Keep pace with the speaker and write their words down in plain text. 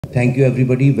Thank you,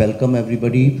 everybody. Welcome,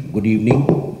 everybody. Good evening.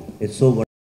 It's such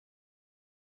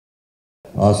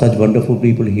wonderful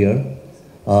people here,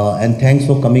 and thanks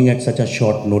for coming at such a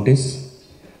short notice.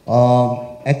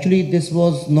 Actually, this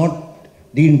was not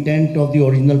the intent of the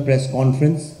original press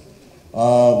conference.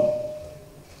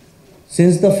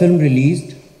 Since the film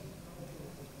released,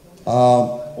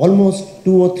 almost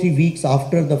 2 or 3 weeks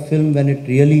after the film, when it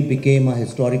really became a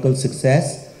historical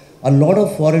success, a lot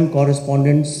of foreign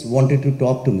correspondents wanted to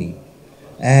talk to me.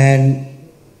 And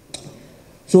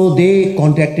so they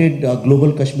contacted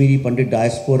Global Kashmiri Pandit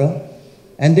Diaspora,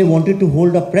 and they wanted to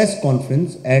hold a press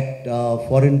conference at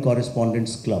Foreign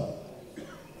Correspondents Club.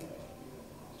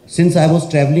 Since I was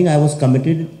traveling, I was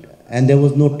committed, and there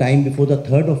was no time before the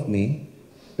 3rd of May.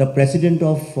 The president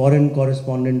of Foreign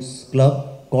Correspondents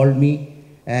Club called me,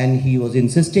 and he was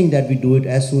insisting that we do it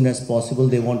as soon as possible.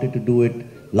 They wanted to do it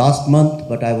last month,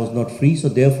 but I was not free, so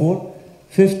therefore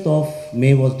 5th of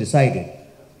May was decided.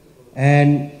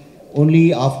 And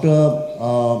only after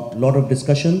a lot of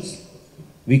discussions,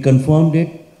 we confirmed it,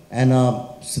 and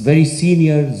a very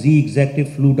senior Z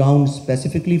executive flew down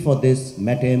specifically for this,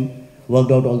 met him,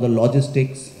 worked out all the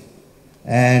logistics,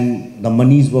 and the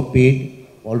monies were paid,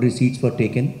 all receipts were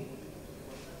taken.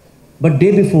 But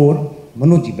day before,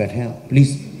 Manoj ji baithe hain,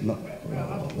 please,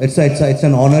 it's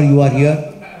an honor you are here.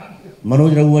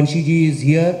 Manoj Raghuvanshi ji is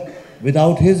here.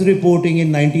 Without his reporting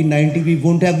in 1990, we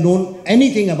wouldn't have known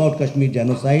anything about Kashmir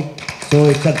genocide. So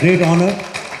it's a great honor.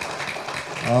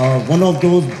 One of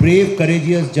those brave,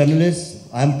 courageous journalists.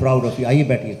 I am proud of you. Aaiye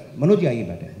baithiye. Manoj ji, aaiye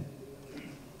baithe.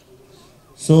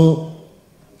 So,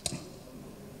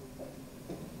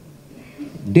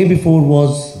 day before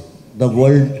was the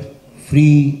World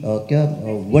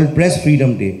Press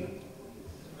Freedom Day.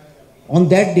 On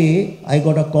that day, I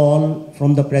got a call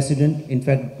from the president. In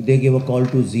fact, they gave a call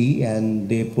to Z and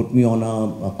they put me on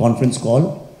a conference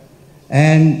call.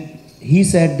 And he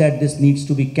said that this needs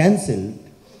to be cancelled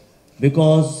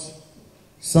because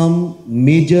some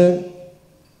major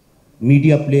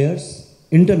media players,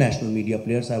 international media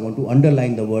players, I want to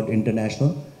underline the word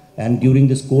international. And during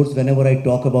this course, whenever I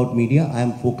talk about media, I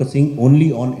am focusing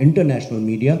only on international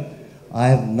media. I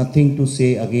have nothing to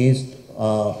say against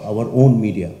our own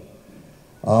media.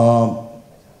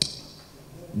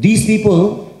 These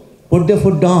people put their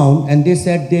foot down and they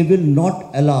said they will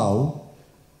not allow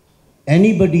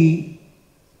anybody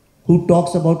who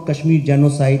talks about Kashmir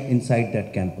genocide inside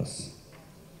that campus.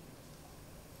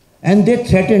 And they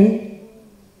threatened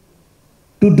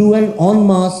to do an en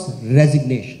masse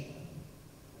resignation.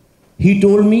 He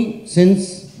told me,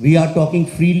 since we are talking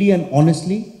freely and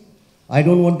honestly, I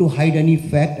don't want to hide any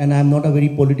fact, and I am not a very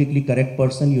politically correct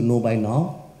person, you know by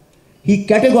now. He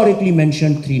categorically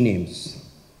mentioned 3 names: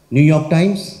 New York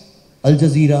Times, Al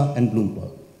Jazeera, and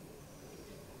Bloomberg.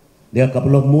 There are a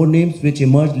couple of more names which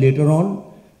emerged later on.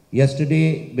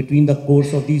 Yesterday, between the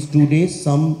course of these 2 days,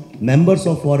 some members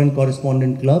of Foreign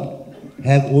Correspondent Club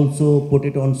have also put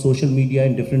it on social media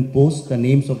in different posts, the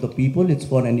names of the people. It's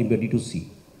for anybody to see.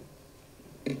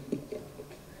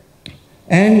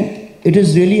 And it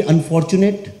is really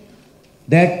unfortunate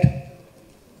that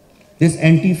this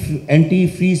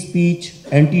anti-free speech,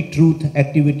 anti-truth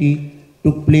activity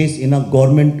took place in a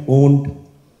government-owned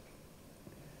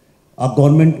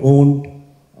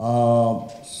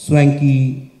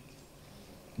swanky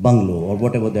bungalow or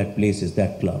whatever that place is,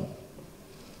 that club.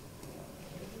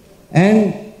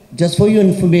 And just for your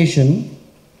information,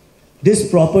 this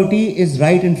property is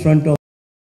right in front of,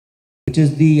 which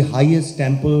is the highest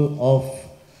temple of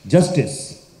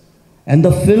justice. And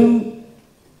the film,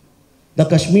 the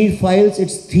Kashmir Files,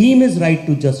 its theme is right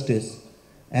to justice,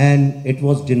 and it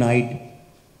was denied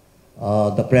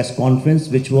the press conference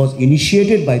which was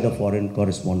initiated by the Foreign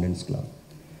Correspondents Club.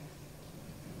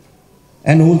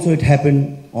 And also it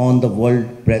happened on the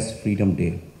World Press Freedom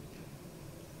Day.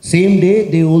 Same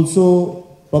day, they also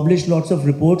published lots of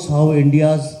reports how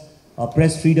India's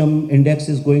press freedom index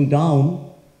is going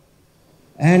down,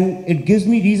 and it gives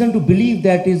me reason to believe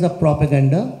that is a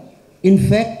propaganda. In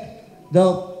fact,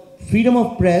 the freedom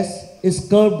of press is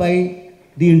curbed by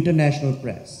the international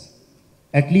press,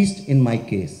 at least in my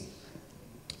case.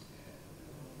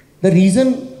 The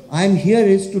reason I am here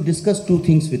is to discuss 2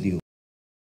 things with you.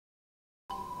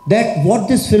 That what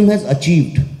this film has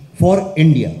achieved for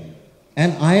India,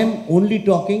 and I am only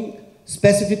talking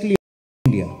specifically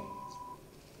about India.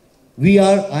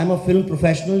 I am a film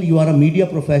professional, you are a media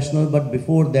professional, but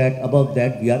before that, above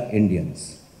that, we are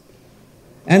Indians.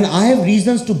 And I have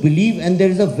reasons to believe, and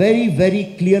there is a very,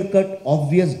 very clear-cut,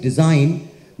 obvious design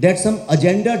that some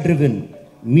agenda-driven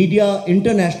media,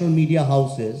 international media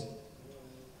houses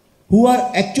who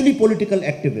are actually political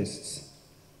activists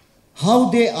how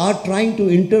they are trying to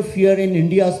interfere in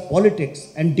India's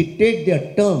politics and dictate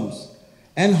their terms,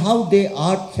 and how they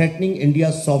are threatening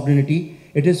India's sovereignty.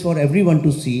 It is for everyone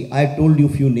to see. I told you a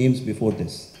few names before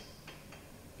this.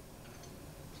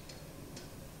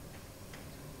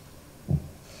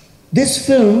 This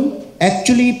film,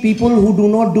 actually, people who do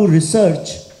not do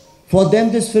research, for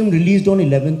them this film released on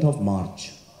 11th of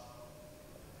March.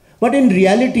 But in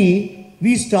reality,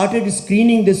 we started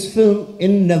screening this film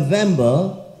in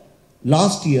November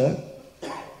last year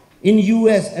in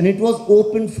US, and it was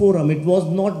open forum. It was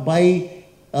not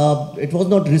it was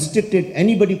not restricted.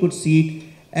 Anybody could see it,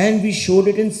 and we showed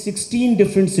it in 16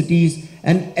 different cities,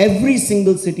 and every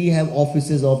single city have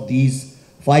offices of these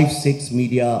 5-6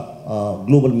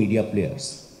 global media players.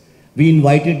 We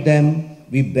invited them,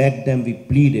 we begged them, we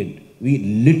pleaded, we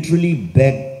literally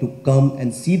begged to come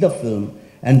and see the film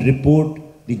and report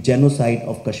the genocide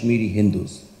of Kashmiri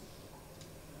Hindus.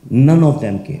 None of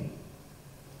them came.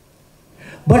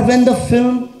 But when the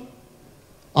film,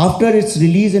 after its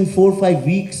release in 4 or 5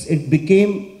 weeks, it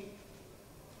became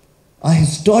a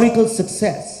historical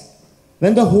success.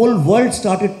 When the whole world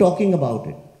started talking about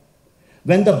it.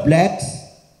 When the blacks,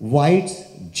 whites,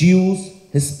 Jews,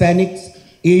 Hispanics,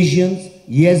 Asians,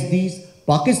 Yazidis,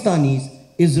 Pakistanis,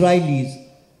 Israelis,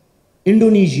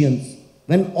 Indonesians,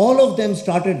 when all of them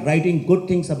started writing good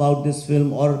things about this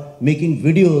film or making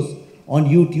videos on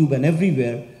YouTube and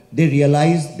everywhere, they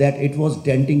realized that it was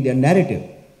denting their narrative.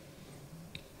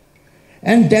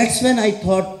 And that's when I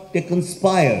thought they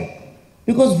conspired.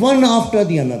 Because one after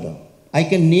the another, I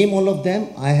can name all of them.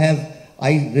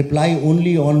 I reply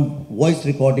only on voice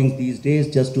recordings these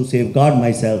days just to safeguard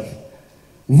myself.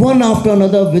 One after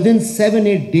another, within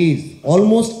 7-8 days,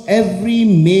 almost every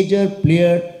major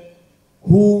player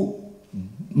who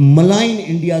malign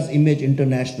India's image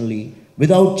internationally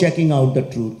without checking out the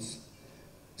truths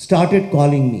started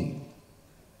calling me.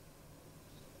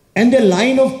 And the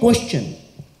line of question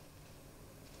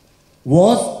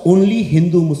was only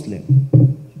Hindu-Muslim.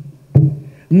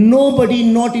 Nobody,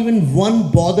 not even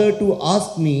one, bothered to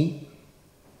ask me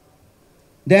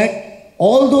that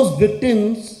all those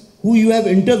victims who you have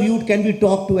interviewed, can we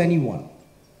talk to anyone?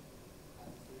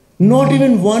 Not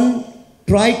even one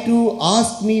tried to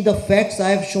ask me the facts I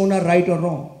have shown are right or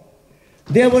wrong.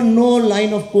 There were no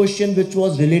line of question which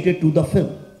was related to the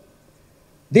film.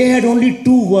 They had only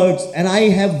 2 words, and I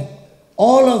have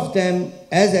all of them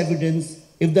as evidence.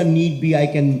 If the need be, I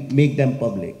can make them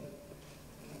public.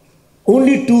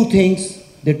 Only 2 things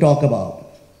they talk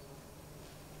about: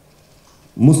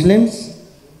 Muslims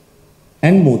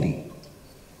and Modi.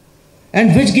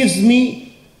 And which gives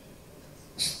me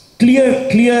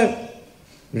clear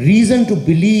reason to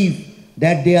believe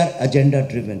that they are agenda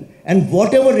driven. And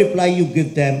whatever reply you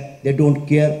give them, they don't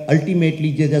care.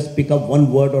 Ultimately, they just pick up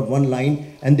one word or one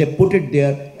line and they put it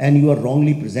there, and you are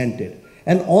wrongly presented.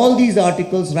 And all these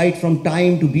articles, right from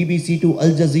Time to BBC to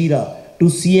Al Jazeera to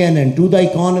CNN to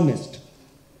The Economist,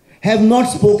 have not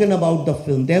spoken about the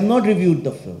film. They have not reviewed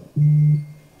the film.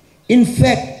 In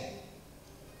fact,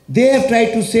 they have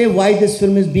tried to say why this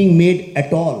film is being made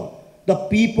at all. The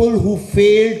people who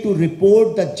failed to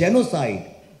report the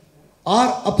genocide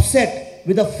are upset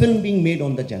with a film being made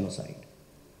on the genocide.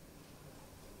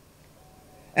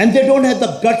 And they don't have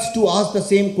the guts to ask the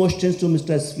same questions to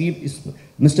Mr.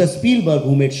 Spielberg,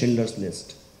 who made Schindler's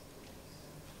List.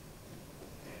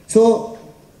 So,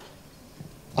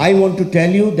 I want to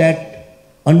tell you that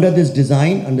under this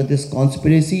design, under this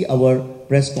conspiracy, our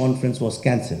press conference was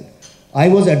cancelled. I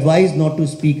was advised not to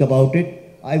speak about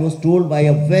it. I was told by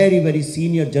a very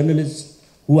senior journalist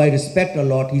who I respect a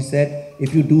lot. He said,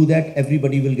 if you do that,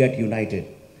 everybody will get united.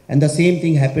 And the same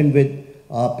thing happened with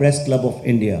Press Club of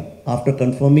India. After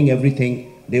confirming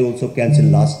everything, they also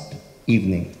cancelled last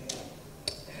evening.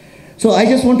 So I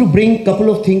just want to bring a couple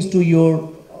of things to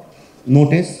your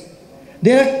notice.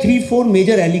 There are 3-4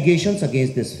 major allegations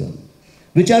against this film,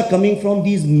 which are coming from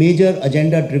these major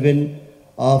agenda-driven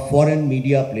foreign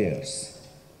media players.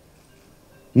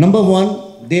 Number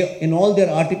one, in all their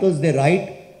articles they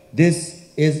write, this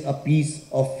is a piece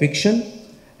of fiction,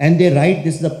 and they write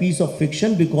this is a piece of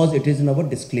fiction because it is in our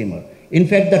disclaimer. In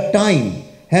fact, the Time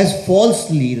has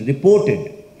falsely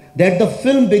reported that the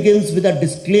film begins with a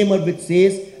disclaimer which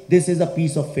says this is a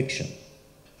piece of fiction.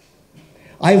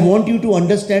 I want you to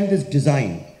understand this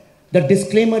design. The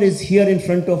disclaimer is here in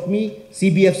front of me,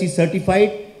 CBFC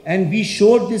certified, and we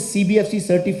showed this CBFC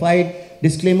certified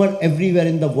disclaimer everywhere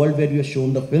in the world where we have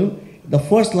shown the film. The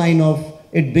first line of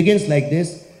it begins like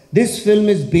this: this film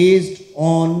is based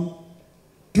on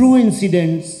true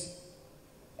incidents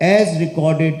as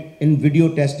recorded in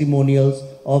video testimonials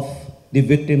of the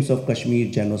victims of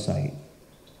Kashmir genocide.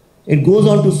 It goes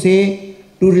on to say,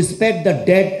 to respect the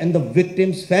dead and the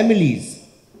victims' families,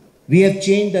 we have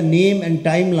changed the name and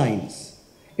timelines.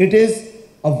 It is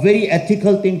a very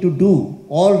ethical thing to do.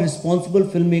 All responsible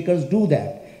filmmakers do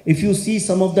that. If you see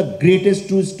some of the greatest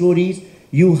true stories,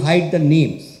 you hide the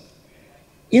names.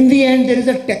 In the end, there is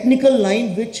a technical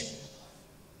line which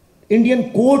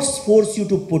Indian courts force you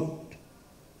to put.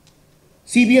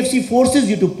 CBFC forces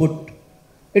you to put.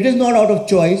 It is not out of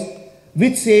choice,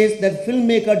 which says that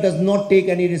filmmaker does not take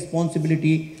any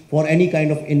responsibility for any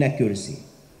kind of inaccuracy.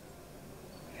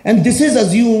 And this is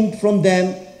assumed from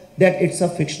them that it's a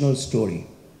fictional story.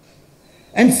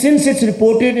 And since it's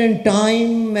reported in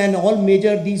Time and all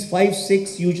major, these 5,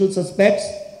 6 usual suspects,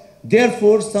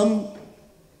 therefore some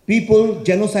people,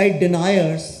 genocide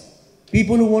deniers,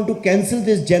 people who want to cancel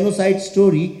this genocide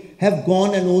story, have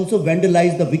gone and also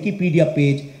vandalized the Wikipedia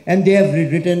page, and they have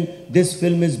rewritten this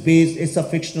film is based, it's a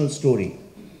fictional story.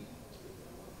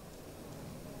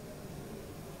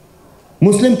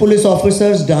 Muslim police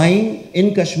officers dying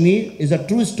in Kashmir is a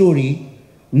true story.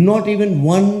 Not even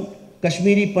one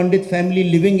Kashmiri Pandit family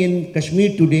living in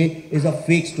Kashmir today is a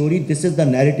fake story. This is the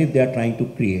narrative they are trying to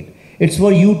create. It's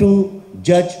for you to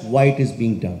judge why it is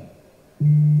being done.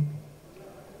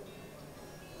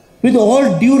 With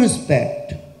all due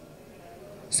respect,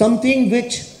 something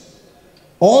which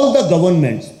all the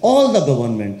governments,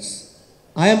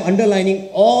 I am underlining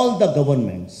all the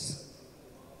governments,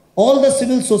 all the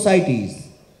civil societies,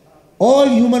 all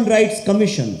human rights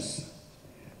commissions,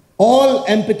 all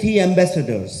empathy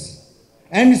ambassadors,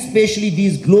 and especially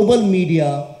these global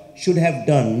media should have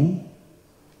done,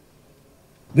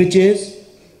 which is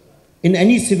in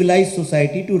any civilized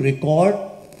society to record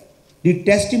the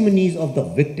testimonies of the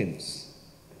victims.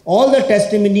 All the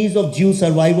testimonies of Jew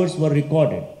survivors were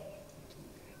recorded.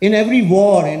 In every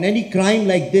war and any crime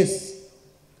like this,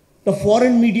 the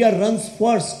foreign media runs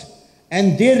first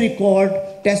and they record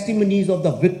testimonies of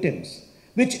the victims,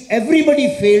 which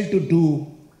everybody failed to do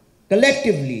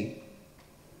collectively.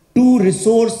 2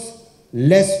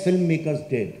 resource-less filmmakers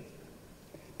did.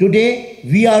 Today,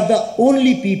 we are the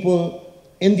only people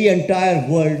in the entire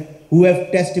world who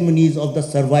have testimonies of the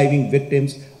surviving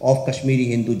victims of Kashmiri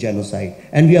Hindu genocide.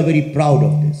 And we are very proud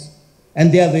of this.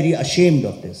 And they are very ashamed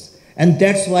of this. And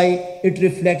that's why it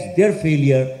reflects their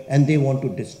failure and they want to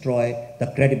destroy the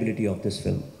credibility of this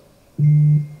film.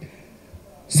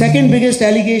 Second biggest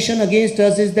allegation against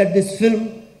us is that this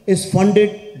film is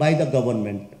funded by the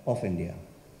government of India.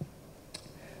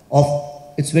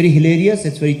 It's very hilarious,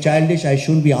 it's very childish, I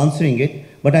shouldn't be answering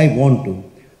it, but I want to.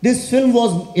 This film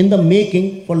was in the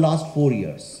making for last 4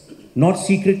 years. Not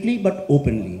secretly, but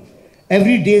openly.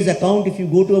 Every day's account, if you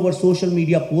go to our social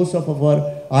media posts of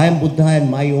our I Am Buddha and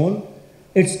my own,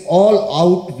 it's all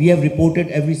out. We have reported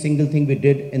every single thing we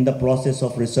did in the process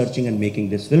of researching and making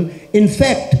this film. In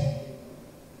fact,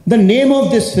 the name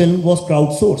of this film was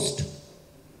crowdsourced.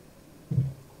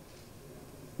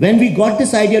 When we got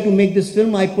this idea to make this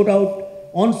film, I put out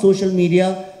on social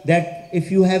media that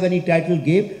if you have any title,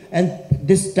 give, and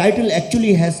this title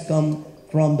actually has come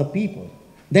from the people.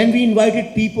 Then we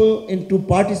invited people in to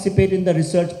participate in the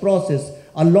research process.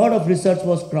 A lot of research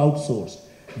was crowdsourced.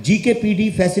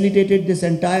 GKPD facilitated this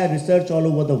entire research all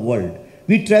over the world.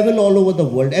 We traveled all over the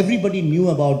world. Everybody knew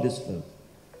about this film.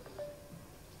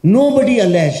 Nobody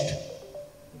alleged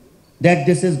that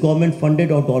this is government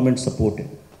funded or government supported.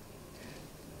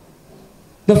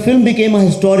 The film became a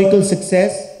historical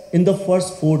success in the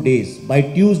first 4 days. By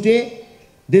Tuesday,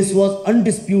 this was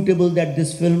undisputable that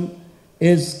this film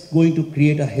is going to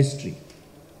create a history.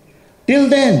 Till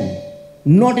then,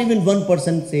 not even one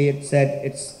person said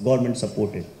it's government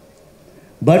supported.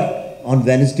 But on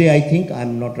Wednesday, I think,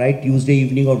 I'm not right, Tuesday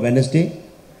evening or Wednesday,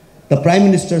 the Prime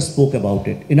Minister spoke about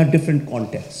it in a different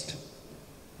context.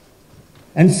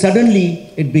 And suddenly,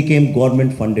 it became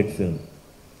government funded film.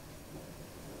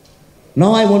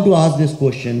 Now I want to ask this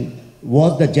question,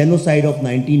 was the genocide of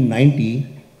 1990,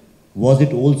 was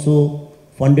it also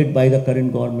funded by the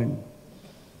current government?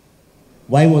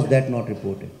 Why was that not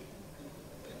reported?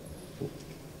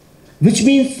 Which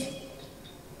means,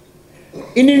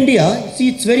 in India, see,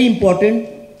 it's very important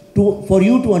for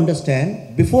you to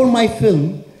understand, before my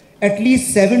film, at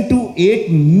least 7 to 8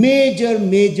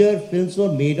 major films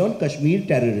were made on Kashmir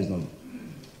terrorism.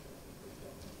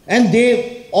 And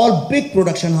they all big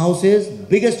production houses,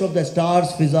 biggest of the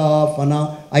stars, Fiza,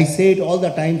 Fana. I say it all the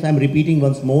times, I'm repeating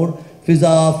once more.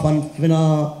 Fiza,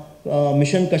 Fina,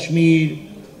 Mission Kashmir,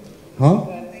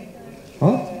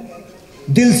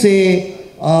 Dil Se,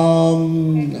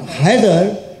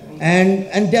 Haider,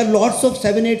 And there are lots of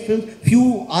 7-8 films.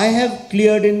 Few I have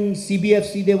cleared in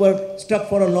CBFC. They were stuck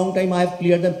for a long time. I have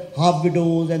cleared them. Half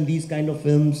Widows and these kind of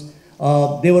films.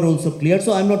 They were also cleared.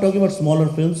 So I'm not talking about smaller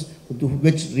films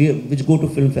which go to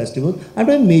film festivals. I'm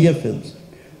talking major films.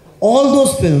 All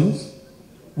those films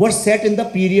were set in the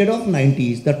period of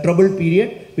 90s, the troubled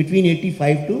period between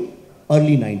 85 to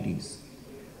early 90s.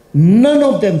 None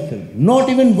of them film, not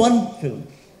even one film,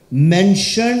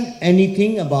 mentioned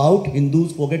anything about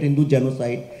Hindus, forget Hindu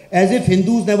genocide, as if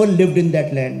Hindus never lived in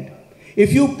that land.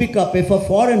 If a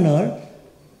foreigner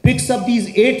picks up these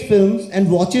 8 films and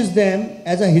watches them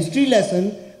as a history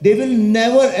lesson, they will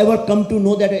never ever come to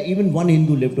know that even one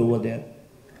Hindu lived over there.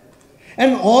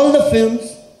 And all the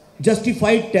films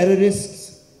justified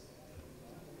terrorists.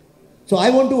 So I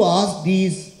want to ask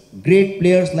these great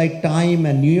players like Time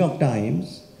and New York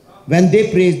Times, when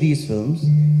they praise these films,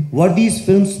 were these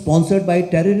films sponsored by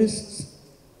terrorists?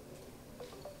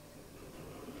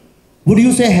 Would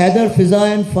you say Haider,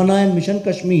 Fiza and Fana and Mission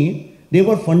Kashmir, they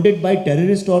were funded by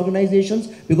terrorist organizations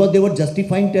because they were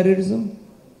justifying terrorism?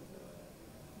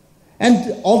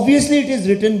 And obviously it is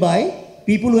written by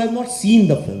people who have not seen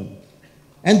the film.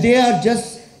 And they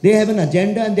have an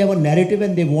agenda and they have a narrative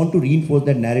and they want to reinforce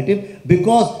that narrative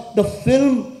because the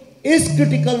film is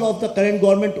critical of the current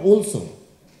government also.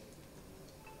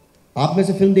 आप में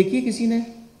से film देखी है किसी ने?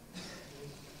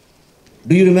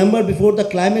 Do you remember before the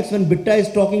climax when Bitta is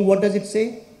talking, what does it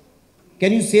say?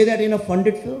 Can you say that in a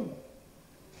funded film?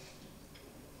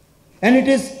 And it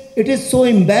is so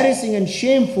embarrassing and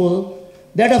shameful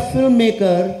that a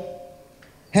filmmaker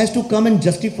has to come and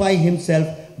justify himself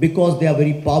because they are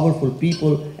very powerful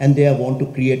people and they want to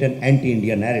create an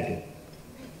anti-India narrative.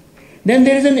 Then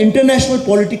there is an international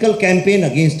political campaign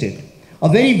against it. A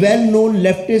very well-known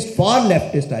leftist, far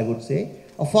leftist I would say,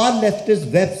 a far leftist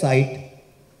website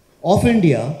of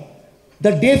India,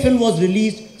 the day film was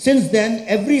released, since then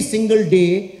every single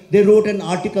day they wrote an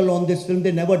article on this film.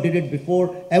 They never did it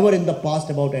before, ever in the past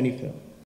about any film.